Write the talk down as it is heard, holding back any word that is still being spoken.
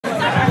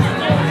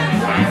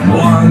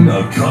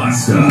Juan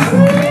Acosta.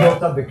 I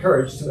built up the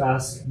courage to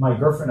ask my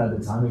girlfriend at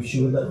the time if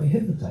she would let me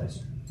hypnotize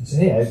her. I said,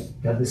 hey,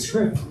 I've got this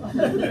script.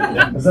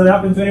 Has that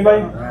happened to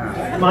anybody?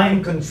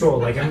 Mind control,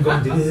 like I'm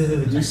going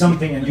to do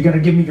something and you're going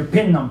to give me your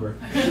PIN number.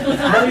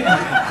 Like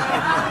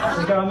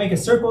I'll make a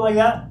circle like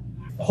that.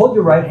 Hold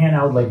your right hand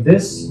out like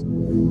this.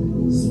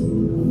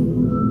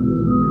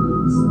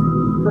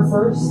 Her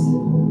first.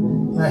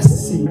 Nice to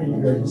see you.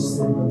 You're just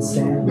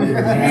stand with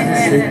your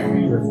hands straight,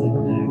 drifting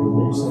back,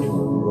 relax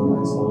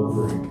all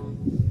over.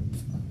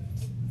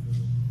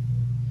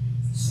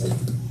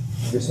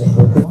 Just like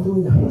all the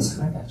way down. Yes,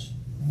 I got you.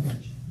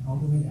 All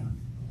the way down.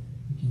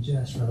 You can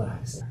just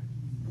relax there.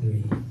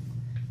 3,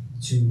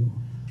 2,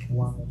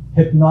 1.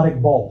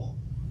 Hypnotic ball.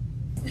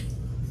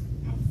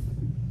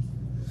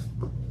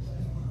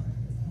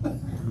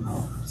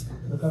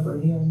 Look up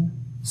right here.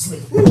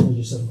 Sleep. Hold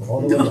yourself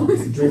all the way down.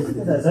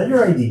 Is that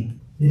your ID?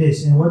 It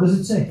is. And what does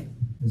it say?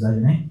 Is that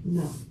your name?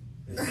 No.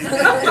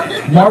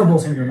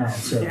 Marbles in your mouth,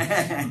 sir.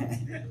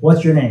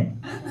 What's your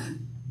name?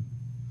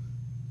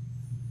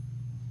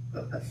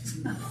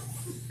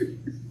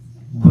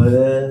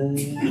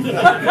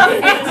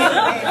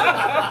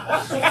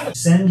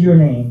 Send your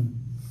name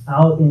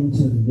out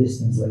into the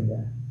distance like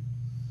that.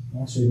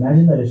 Yeah, so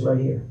imagine that it's right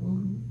here.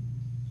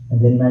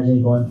 And then imagine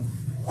it going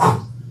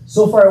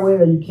so far away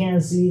that you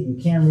can't see it, you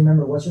can't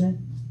remember. What's your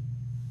name?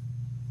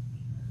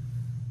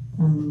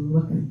 I'm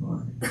looking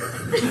for it.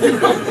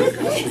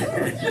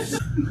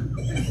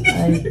 I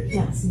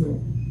can't see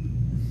it.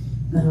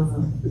 I don't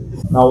know.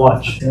 Now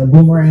watch. It's going to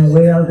boomerang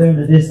way out there in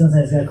the distance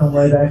and it's going to come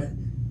right back.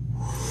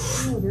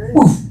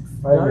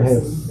 Right in your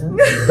head.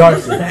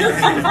 Darcy.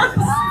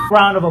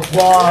 Round of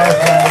applause.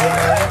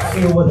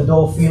 Feel what the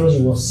doll feels.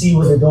 You will see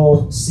what the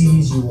doll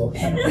sees. You will.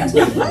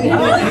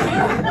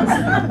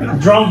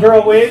 Drunk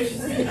girl wave.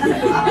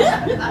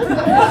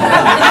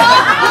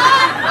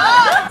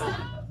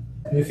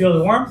 You feel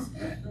the warmth?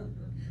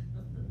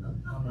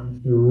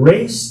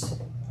 Erased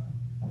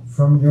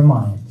from your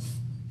mind.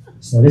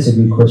 So that is a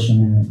good question,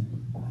 Aaron.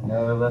 I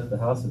never left the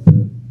house with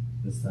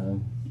it this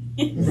time.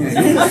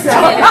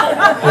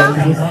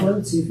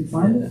 Let's see if you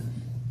find it.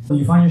 Did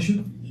you find your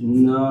shoe?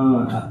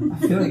 No, I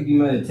feel like you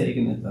might have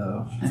taken it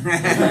though.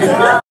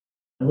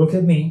 Look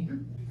at me.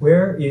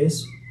 Where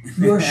is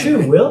your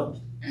shoe, Will?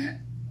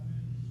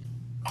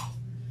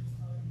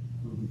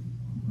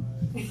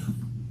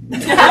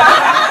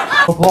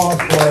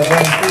 Applause for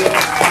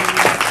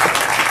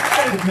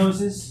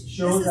Hypnosis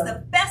shows. This is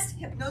the best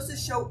hypnosis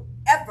show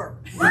ever.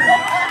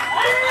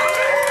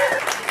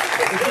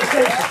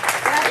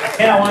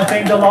 And I want to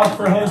thank the Loft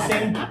for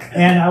hosting,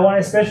 and I want to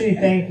especially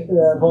thank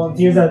the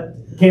volunteers that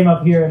came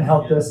up here and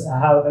helped us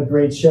have a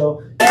great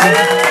show.